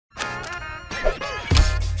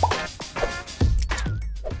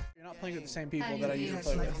playing with the same people that I usually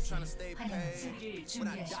play with.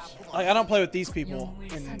 Like, I don't play with these people.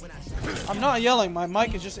 And I'm not yelling. My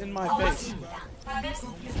mic is just in my face.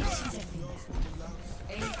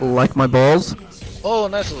 Like my balls? Oh,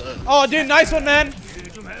 nice. Oh, dude, nice one, man.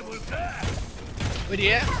 Wait,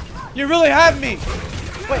 yeah? You really have me.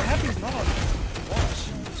 Wait, Happy's not on.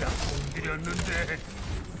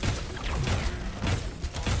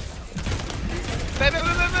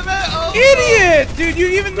 Oh. Idiot, dude! You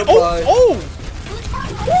even. Goodbye. Oh!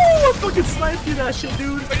 Oh, I fucking sniped you that shit,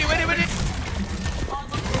 dude. Wait. Wait!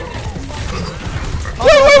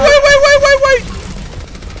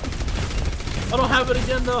 I don't have it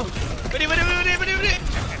again though. Wait.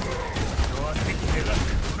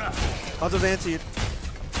 Hanzo's anti-ed.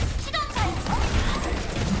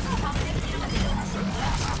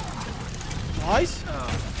 Nice.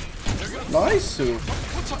 Nice.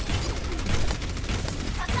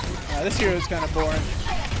 This hero is kind of boring.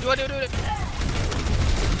 Do it.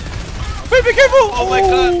 Wait, be careful! Oh my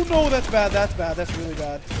god. No, that's bad. That's bad. That's really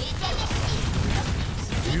bad.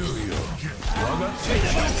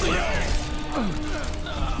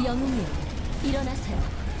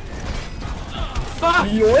 Fuck!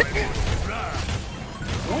 Yoink!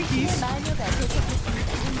 Yoinkies.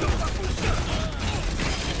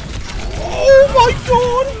 Oh my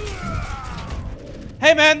god!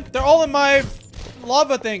 Hey man, they're all in my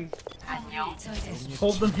lava thing.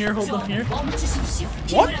 Hold them here, hold them here.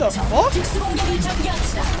 What the fuck?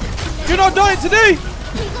 You're not dying today!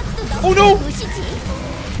 Oh no!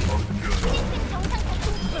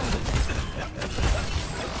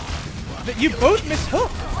 You both missed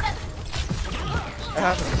hook.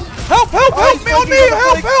 Help! Me on me!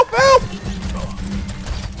 Help!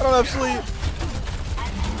 I don't have sleep.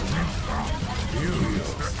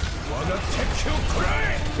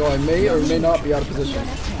 So I may or may not be out of position.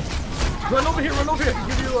 Run over here, I can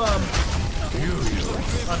give you, oh,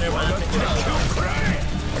 never mind.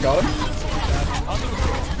 I got him.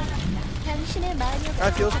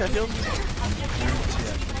 Guy feels.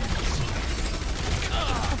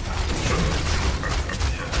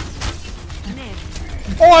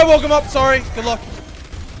 Oh, I woke him up. Sorry. Good luck.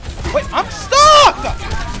 Wait, I'm stuck!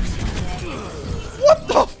 What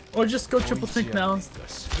the? Or just go triple tank now.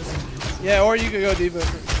 Yeah, or you could go Diva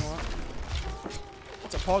if you want.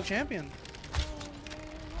 It's a Pog champion.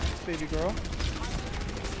 Thanks, baby girl.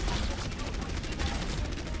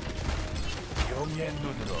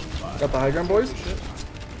 Got the high ground, boys.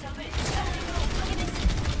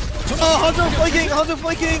 Oh, Hanzo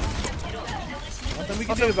flanking! Nothing we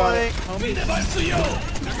can do about it, homie.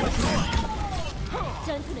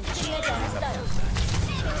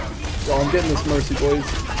 Yo, I'm getting this mercy, boys.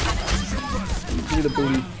 Give me the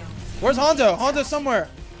booty. Where's Hanzo? Hanzo's somewhere.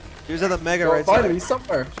 He was at the mega Yo, right find side. him, he's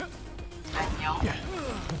somewhere.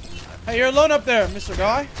 Hey, you're alone up there, Mr.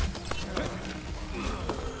 Guy.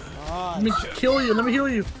 Let me kill you, let me heal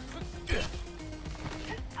you.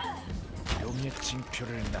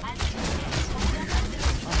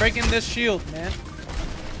 I'm breaking this shield, man.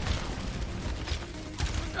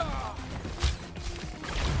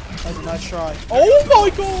 That was a nice try. Oh my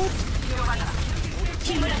god!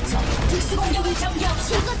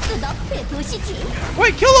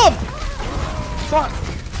 Wait, kill him! Fuck!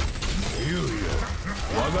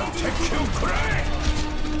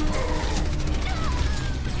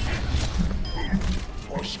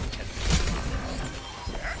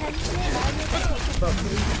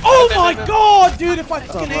 Oh my god, dude! If I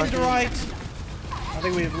fucking aimed right, I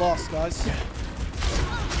think we have lost, guys.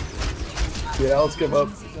 Yeah, let's give up.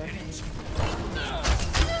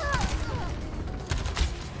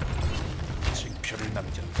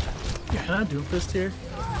 Can I Doomfist here?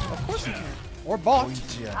 Of course you can. Or bot.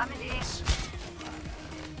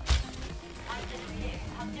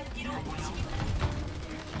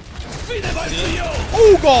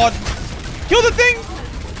 Oh god! Kill the thing!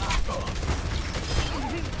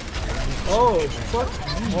 Oh, fuck.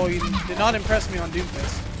 Oh, you did not impress me on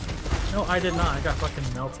Doomfist. No, I did not. I got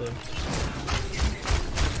fucking melted.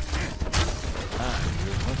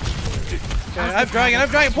 Okay, I have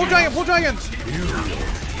dragon, pull dragon!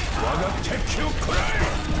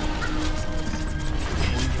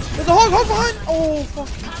 There's a hog behind! Oh, fuck.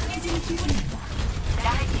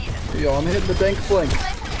 Yo, I'm hitting the bank flank.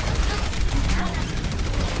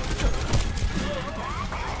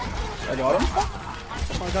 I got him.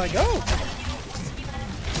 Oh, I gotta go.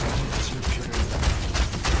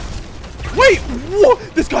 Wait, what?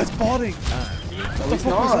 This guy's botting. No, he's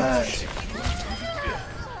not.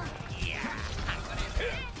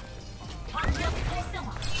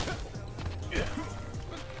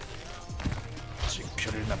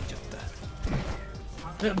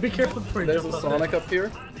 Yeah, be careful before you There's jump a up Sonic there. up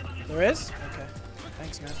here. There is? Okay.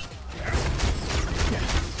 Thanks, man.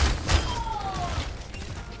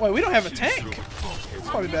 Wait, we don't have a tank. It's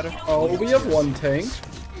probably better. Oh, we have one tank.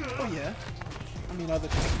 Oh yeah. I mean other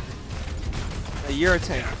tank. Hey, you're a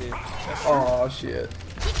tank, dude. Oh shit.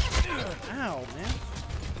 Ow, man.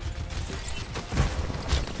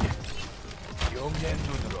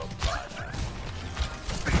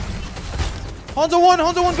 Hanzo 1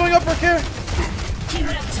 going up for care.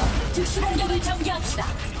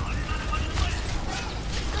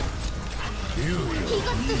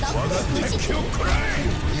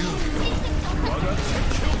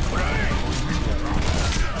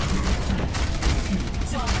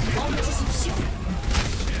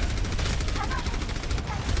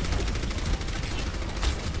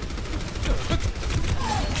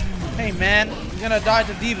 Hey man, you're gonna die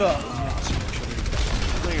to Diva.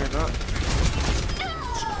 No, you're not.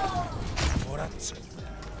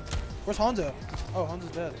 Where's Hanzo? Oh,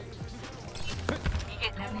 Hanzo's dead.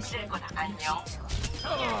 Is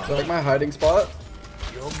that like my hiding spot?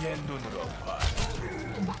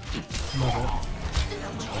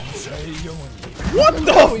 What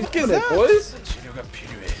the fuck is Doing it, that? boys.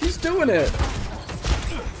 He's doing it.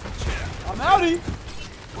 I'm outie.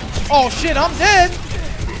 Oh shit, I'm dead.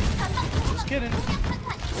 Just kidding.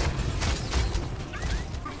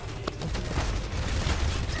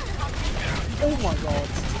 Oh my god.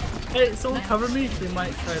 Hey, someone cover me. We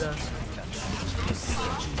might try to.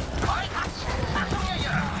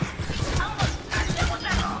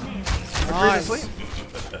 Nice. Asleep.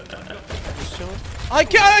 Just chilling. I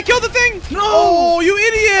killed the thing. No! Oh, you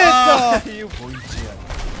idiot! You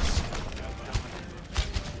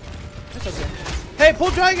It's okay. Hey,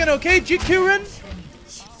 pull dragon, okay, Kieran?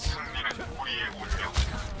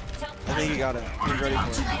 I think you got it. He's ready for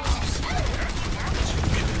it.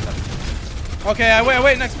 Okay, I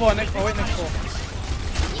wait next pull, wait next pull.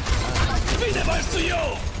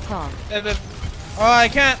 Oh, I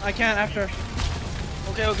can't after.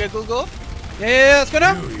 Okay, go. Yeah, let's go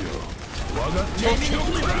now.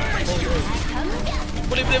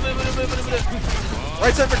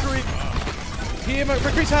 Right side, McCree. He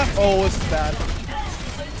McCree's half. Oh, this is bad.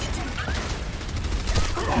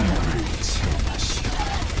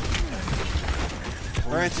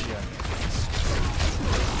 Right.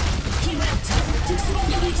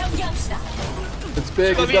 It's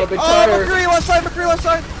big. He's got a big Oh, tire. McCree, left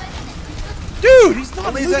side. Dude, he's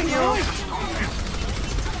not Lee's at moving you. right.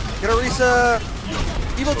 Get a Risa.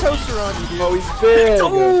 Evil toaster on you, dude. Oh, he's big.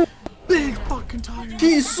 Oh, big fucking tire.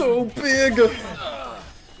 He's so big.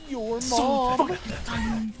 Your mom.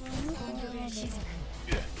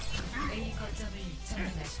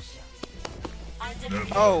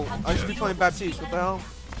 Oh, I should be playing Baptiste. What the hell?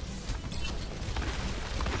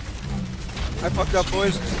 I fucked up,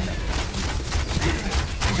 boys.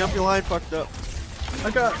 Jumpy line fucked up.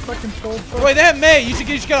 I got fucking pulled. Wait, they have May. You should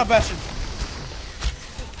get on Bastion.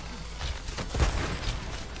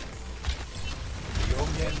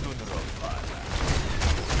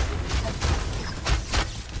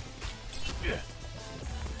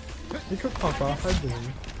 You could pop off, I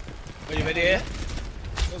believe. Ready?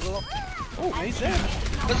 Go. Oh, May's dead.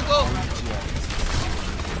 Let's go.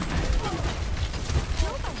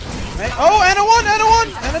 May. Oh, Anna won.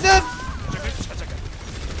 Anna dead.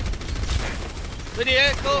 Ready?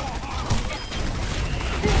 Go.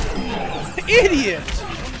 Idiot.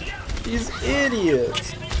 He's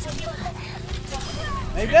idiot.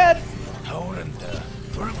 May dead.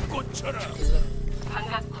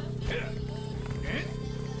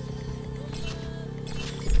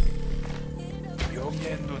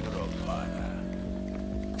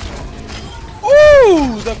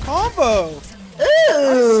 Ooh, the combo. I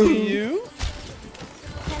see you.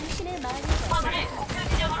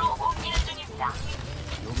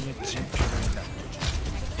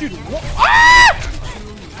 Dude, what? Ah!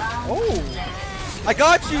 Oh. I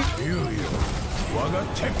got you.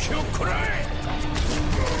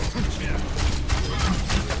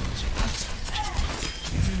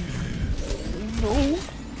 No.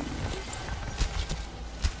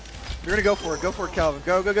 You're gonna go for it. Go for it, Calvin.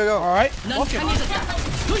 Go. All right. Fuck him.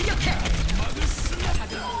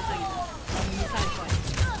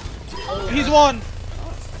 He's won.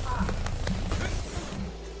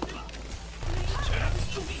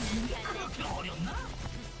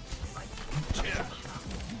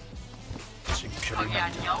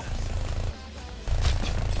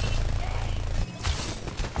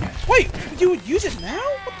 Wait, you would use it now?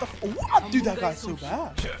 What the? What? Dude, that guy's so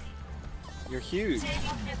bad. You're huge. That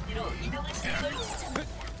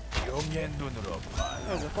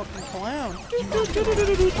was a fucking clown.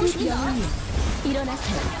 Fuck!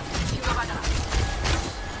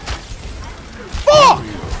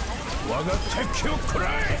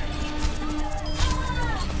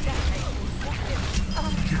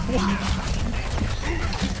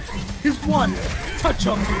 Here's one. Touch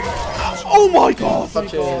him. Oh my god!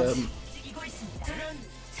 Such a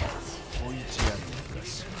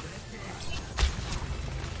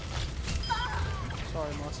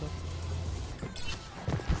Sorry, Masa.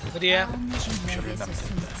 어디에? Oh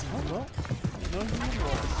well. No human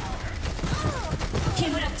rules.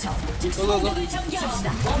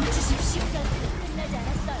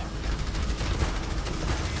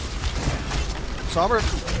 Somber.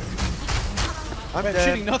 I'm Man, dead.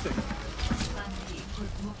 shooting nothing.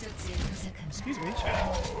 Excuse me.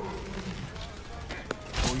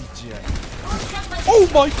 Oh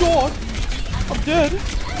my god! I'm dead.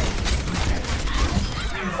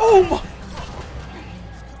 Oh my.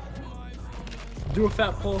 Do a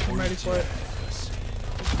fat pull if I'm ready for it.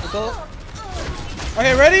 Go.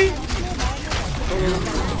 Okay, ready?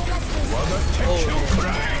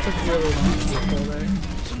 Took really long to pull there.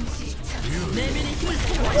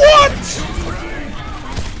 What?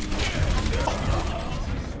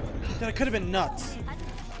 That could have been nuts.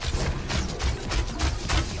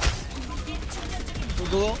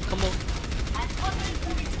 Go. Come on.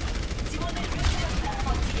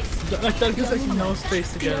 That gives like no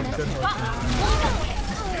space to get him good hook.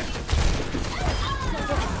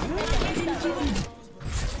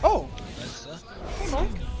 Oh. Nice.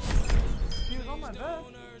 He was on my back.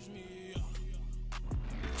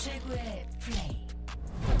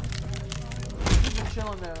 You've been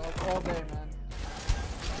chilling there like all day, man.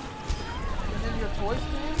 And then your toys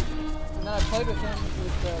came, and then I played with him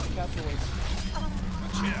with Catchaway.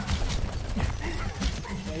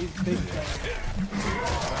 Yeah, he's big.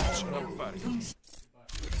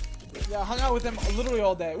 Yeah, I hung out with him literally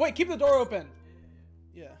all day. Wait, keep the door open.